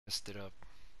messed it up.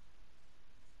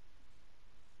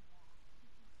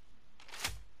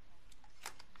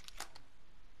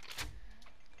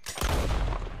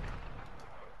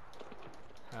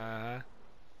 Uh,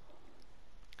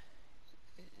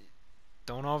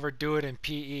 don't overdo it in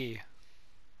PE.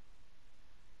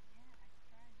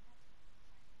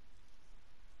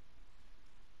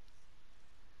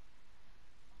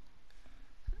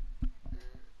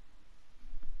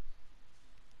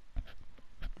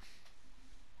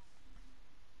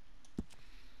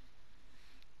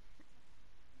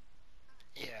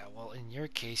 Yeah, well, in your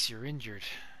case, you're injured.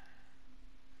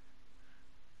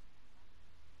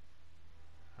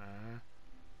 Uh,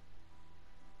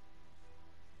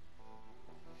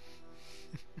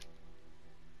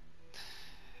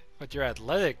 but you're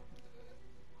athletic.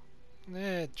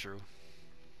 True.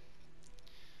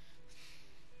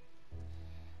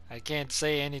 I can't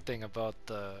say anything about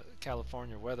the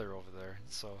California weather over there,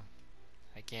 so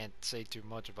I can't say too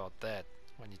much about that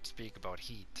when you speak about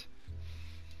heat.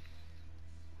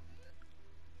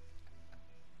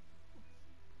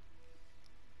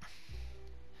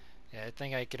 Yeah, I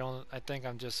think I could only. I think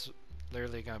I'm just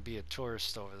literally gonna be a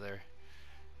tourist over there.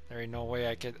 There ain't no way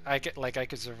I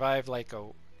could survive like a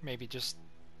maybe just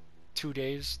 2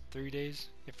 days, 3 days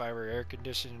if I were air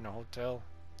conditioned in a hotel.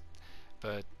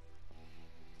 But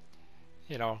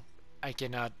you know, I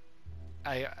cannot.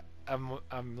 I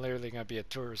I'm literally gonna be a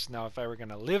tourist now. If I were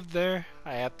gonna live there,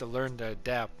 I have to learn to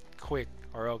adapt quick,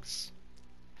 or else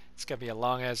it's gonna be a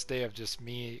long ass day of just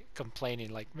me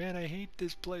complaining like, man, I hate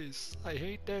this place. I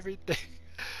hate everything.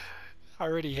 I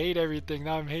already hate everything.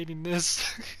 Now I'm hating this.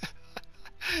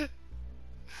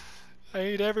 I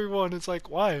hate everyone. It's like,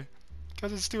 why?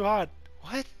 Because it's too hot.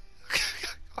 What?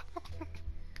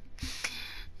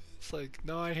 It's like,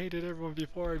 no, I hated everyone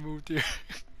before I moved here.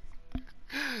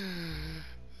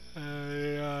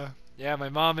 Yeah, my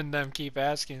mom and them keep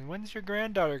asking, when's your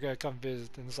granddaughter gonna come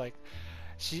visit? And it's like,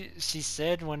 she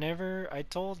said whenever I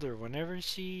told her, whenever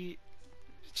she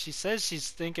says she's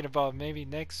thinking about maybe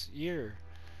next year,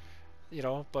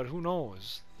 but who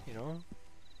knows, you know?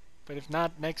 But if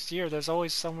not next year, there's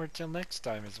always somewhere till next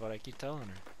time, is what I keep telling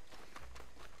her.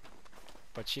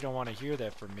 But she don't want to hear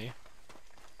that from me.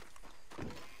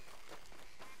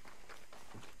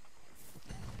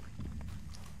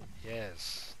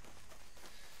 Yes.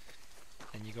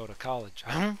 And you go to college,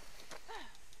 huh?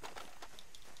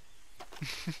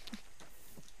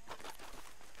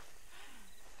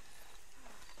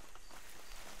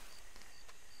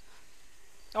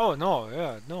 Oh no,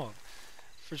 yeah, no,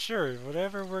 for sure.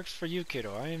 Whatever works for you,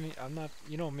 kiddo. I'm not.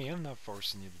 You know me. I'm not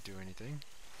forcing you to do anything.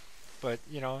 But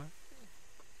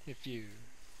if you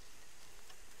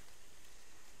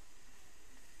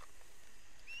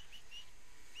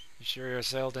sure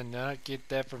yourself did not get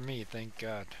that from me, thank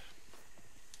God.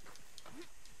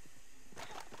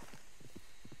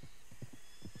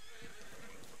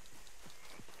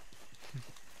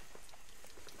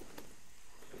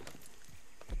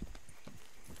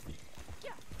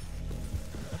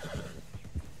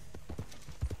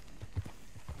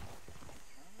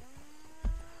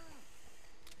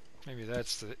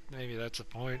 Maybe that's the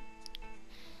point.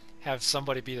 Have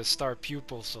somebody be the star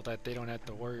pupil so that they don't have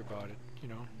to worry about it.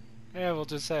 Yeah, we'll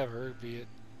just have her be it.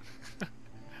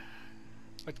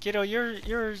 But kiddo,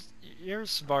 you're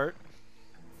smart.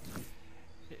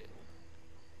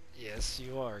 Yes,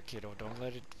 you are, kiddo. Don't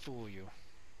let it fool you.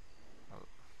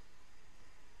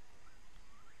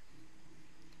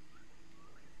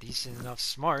 Decent enough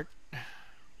smart.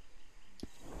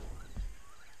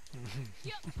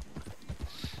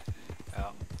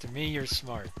 Well, to me, you're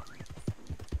smart.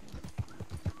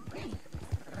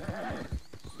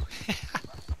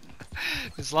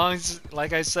 As long as,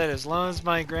 like I said, as long as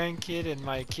my grandkid and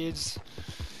my kids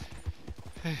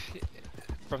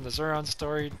from the Zuron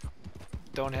story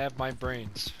don't have my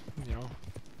brains, you know.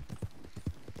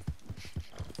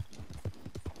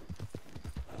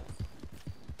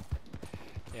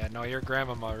 Yeah, no, your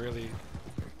grandmama really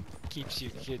keeps you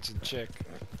kids in check.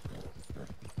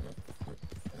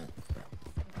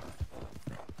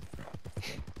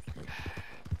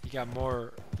 You got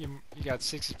more. You got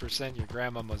 60% your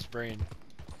grandmama's brain.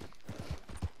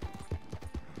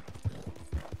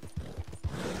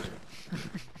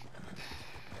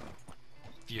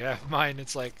 If you have mine,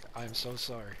 it's like, I'm so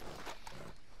sorry.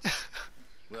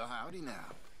 Well, howdy now.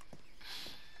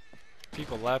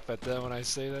 People laugh at that when I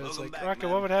say that. It's Welcome like, back, Rocket,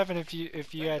 man. what would happen if you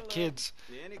Take a had look. kids?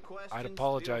 Any I'd questions, feel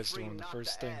apologize to free them the not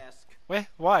first to thing. ask. What?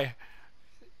 Why?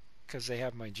 Because they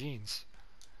have my genes.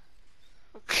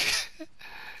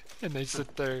 And they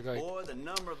sit there like, Boy, the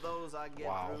number of those I get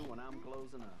wow. through when I'm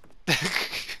closing up.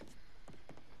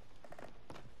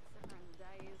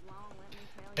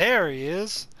 There he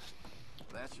is.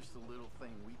 That's just a little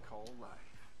thing we call life.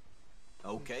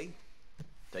 Okay,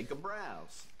 take a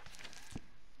browse.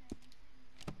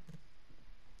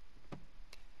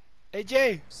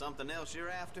 AJ. Something else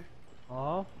you're after?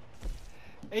 Oh.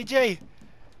 AJ.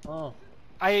 Oh.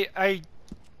 I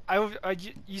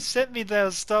you sent me the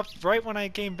stuff right when I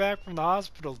came back from the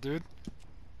hospital, dude.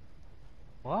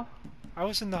 What? I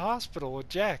was in the hospital with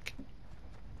Jack.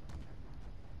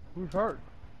 Who's hurt?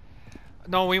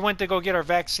 No, we went to go get our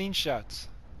vaccine shots.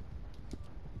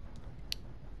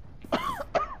 Say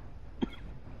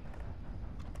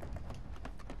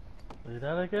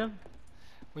that again?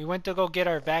 We went to go get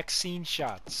our vaccine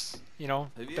shots. You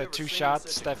know, Have you the ever 2 seen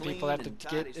shots such a that people clean have to and get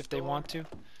tidy if they store? want to. Or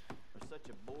such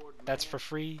a bored That's man? for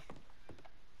free.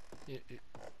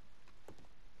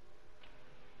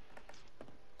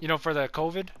 You know, for the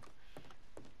COVID.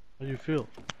 How do you feel?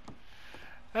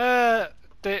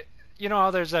 The you know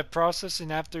how there's that process,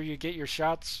 and after you get your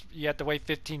shots, you have to wait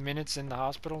 15 minutes in the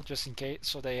hospital just in case,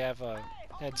 so they have a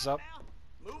heads up.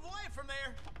 Move away from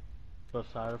there. The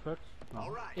side effects? No.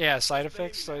 All right. Yeah, side Let's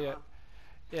effects. So baby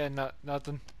yeah, now, yeah,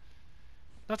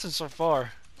 nothing so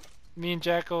far. Me and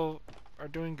Jacko are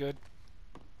doing good.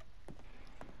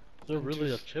 Is there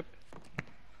really a chip?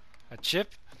 A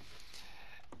chip?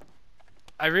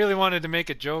 I really wanted to make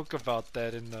a joke about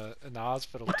that in the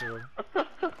hospital to him.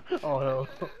 Oh no.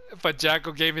 But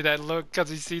Jacko gave me that look because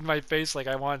he seen my face like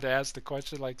I wanted to ask the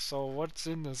question like, so what's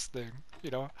in this thing? You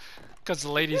know? Because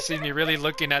the lady seen me really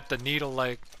looking at the needle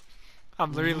like,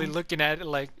 I'm really looking at it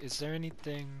like, is there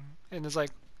anything? And it's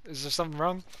like, is there something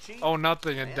wrong? Cheap Oh,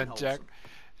 nothing. And and then wholesome.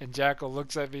 Jacko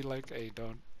looks at me like, hey,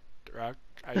 don't, Rock,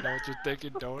 I know what you're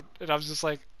thinking, don't. And I was just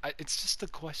like, it's just a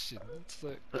question. It's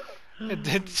like, and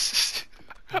then...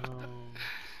 No.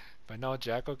 But no,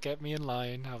 Jacko kept me in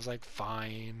line. I was like,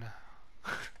 fine.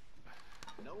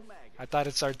 No maggots. I thought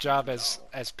it's our job as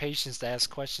patients to ask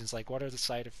questions like, what are the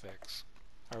side effects?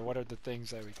 Or what are the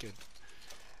things that we could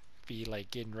be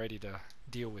like getting ready to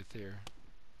deal with here?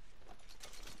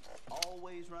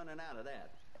 Always running out of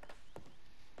that.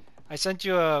 I sent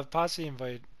you a posse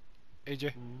invite,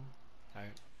 AJ.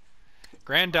 Alright.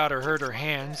 Granddaughter hurt her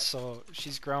hand, so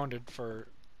she's grounded for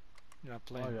not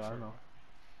playing. Oh yeah, I know.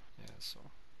 Yeah, so.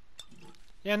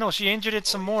 Yeah, no, she injured it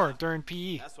some more during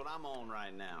PE That's what I'm on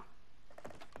right now.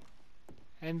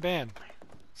 and band.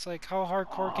 It's like, how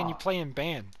hardcore can you play in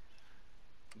band?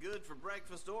 Good for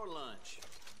breakfast or lunch.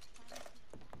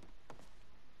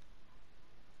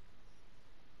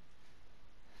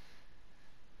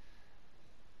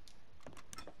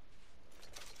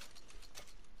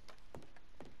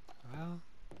 Well,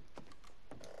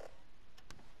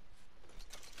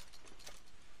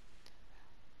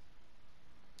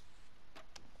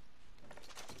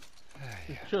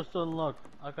 It's just unlocked.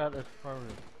 I got expired.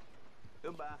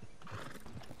 Goodbye.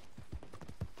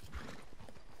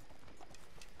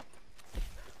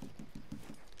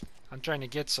 I'm trying to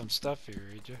get some stuff here,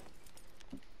 AJ.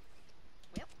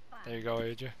 There you go,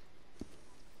 AJ.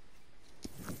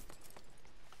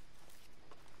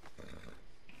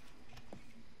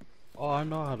 Oh, I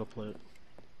know how to play it.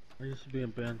 I used to be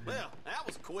in band here. Well, that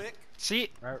was quick. See,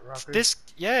 Right, Rocker? this,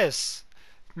 yes.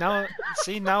 Now,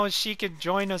 see, now she could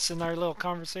join us in our little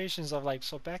conversations of like,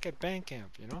 so back at band camp,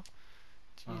 you know?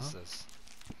 Jesus.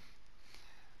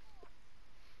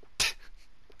 I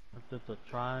did the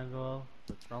triangle,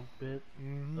 the trumpet,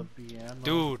 the piano.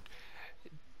 Dude,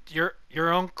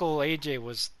 your uncle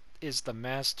AJ is the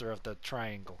master of the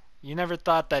triangle. You never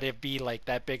thought that it'd be like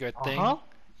that big a thing,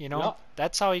 you know? Yep.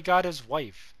 That's how he got his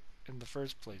wife in the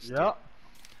first place. dude. Yeah.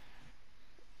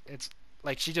 It's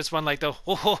like she just went like the,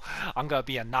 oh, I'm gonna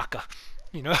be a naka,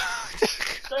 you know?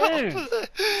 Dang.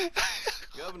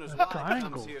 Governor's A wife triangle.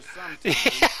 comes here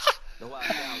sometimes. Though I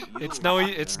doubt you'll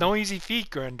It's no easy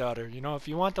feat, granddaughter. You know, if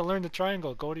you want to learn the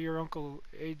triangle, go to your uncle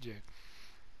AJ.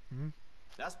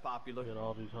 That's popular. Get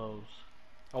all these hoes.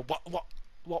 Oh, what?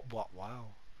 Wow.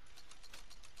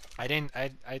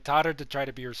 I taught her to try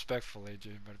to be respectful,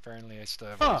 AJ, but apparently I still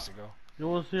have ways to go. You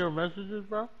want to see her messages,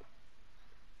 bro?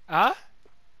 Huh?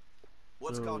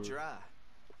 What's caught your eye?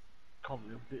 Call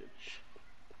me a bitch.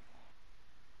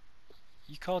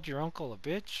 You called your uncle a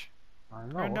bitch? I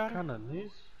know. Granddaughter? What kind of niece?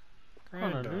 What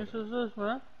kind of Granddaughter. niece is this,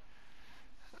 man?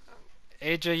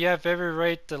 AJ, you have every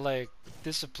right to, like,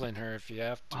 discipline her if you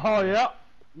have to. Oh, yeah.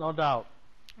 No doubt.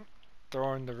 Throw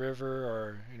her in the river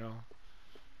or, you know.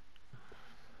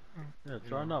 Yeah,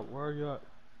 try not. Where are you at?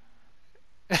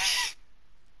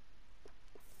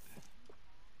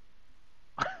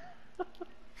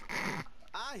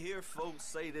 I hear hear folks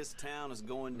say this town is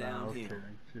going Nah, I was downhill.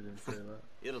 kidding. She didn't say that.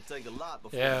 It'll take a lot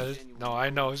before Yeah, the genuine no, I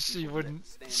know. roads She people wouldn't.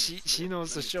 that stand She and she slip,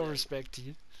 knows let to me show tell you. respect to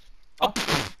you. Oh.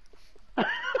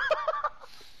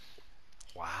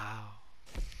 Wow.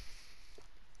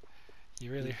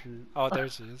 You really? Oh, there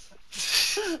she is.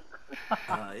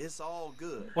 It's all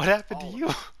good. What happened to All of you?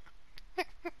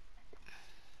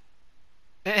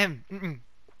 it.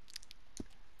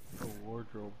 A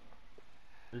wardrobe.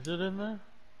 Is it in there?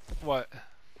 What?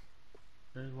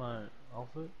 Here's my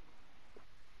outfit.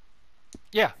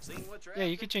 Yeah. Seen what you're Yeah,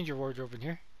 you after? can change your wardrobe in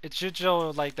here. It should show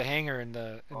like the hanger in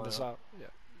the Oh, yeah. sock. Yeah.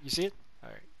 You see it? All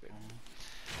right. Good. Mhm.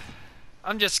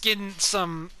 I'm just getting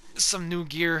some new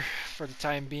gear for the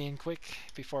time being, quick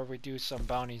before we do some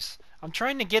bounties. I'm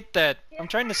trying to get that. I'm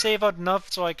trying to save up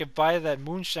enough so I could buy that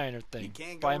moonshiner You thing.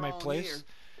 can't go Buy my wrong place. here,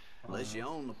 unless you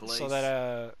own the place. So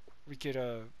that we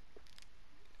could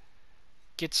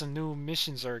get some new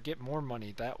missions or get more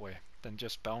money that way than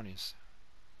just bounties.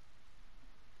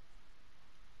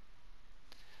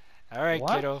 All right,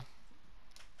 What? kiddo.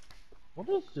 What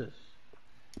is this?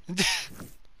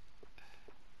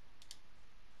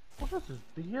 What is this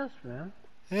BS, man?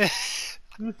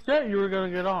 You said you were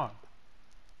gonna get on.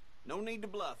 No need to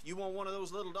bluff. You want one of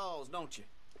those little dolls, don't you?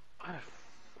 I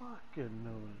fucking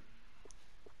knew it.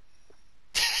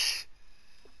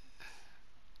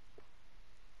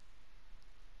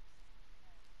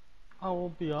 I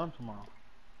won't be on tomorrow.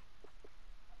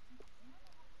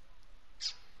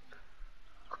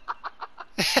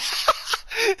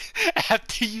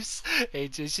 After you,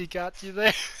 AJ, she got you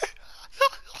there.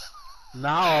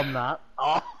 Now I'm not.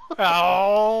 Oh.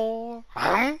 Oh.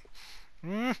 Huh?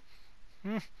 Mm.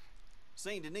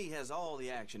 Saint Denis has all the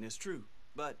action, it's true.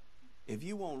 But if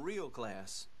you want real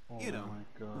class, Oh you know, my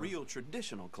God. real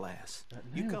traditional class, That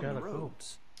you name come to gotta go.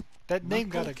 Rhodes. That name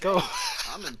gotta Okay, go.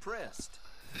 I'm impressed.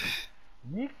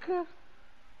 Nika?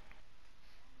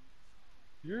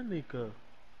 You're Nika.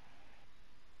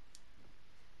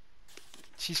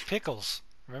 She's Pickles.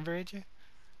 Remember, AJ?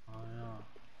 Oh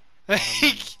yeah.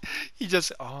 He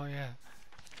just, oh yeah.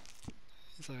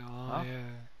 He's like, oh Huh? yeah.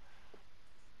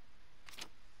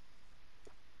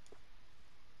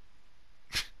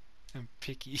 And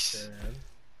pickies. Dad.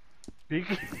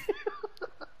 Nika.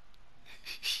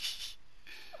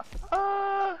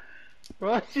 Ah!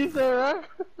 What you say, right?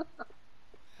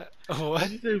 What?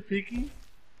 Did you say picky?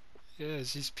 Yeah,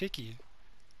 she's picky.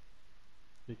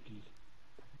 Picky.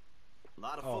 A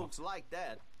lot of Oh. folks like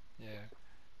that. Yeah.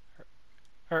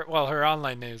 Her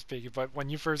online name is Picky, but when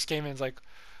you first came in, it's like,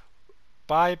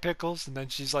 bye, Pickles. And then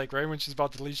she's like, right when she's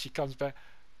about to leave, she comes back,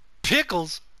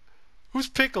 Pickles? Who's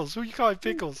Pickles? Who you calling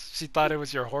Pickles? She thought it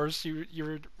was your horse you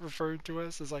were referring to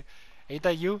us. It's like, ain't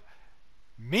that you?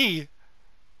 Me?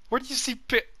 Where do you see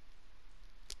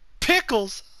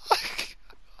Pickles?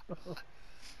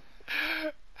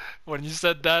 When you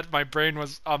said that, my brain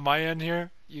was on my end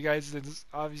here. You guys didn't,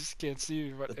 obviously can't see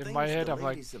me, but The in my things head, the I'm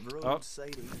like, ladies of Rhodes oh, say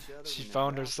to each other she when they're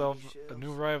found browsing herself these a shelves,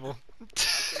 new rival. like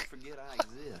they forget I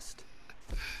exist.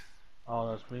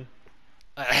 Oh, that's me.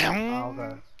 Oh,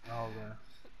 okay. Oh,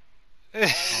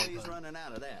 okay. Always running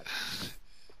out of that.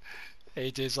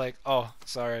 AJ's like, oh,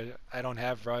 sorry, I don't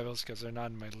have rivals because they're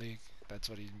not in my league. That's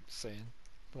what he's saying.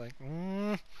 Like,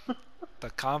 the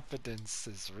confidence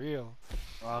is real.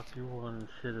 Rock, you want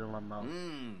shit in my mouth.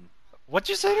 What'd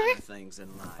you say to me? Things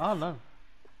in life. Oh, no.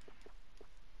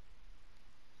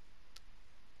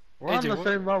 We're AJ, on the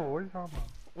same level. What are you talking about?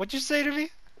 What'd you say to me?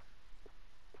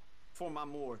 For my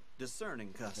more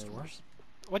discerning customers.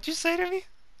 What'd you say to me?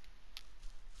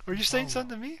 Were you saying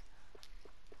something to me?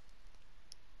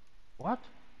 What?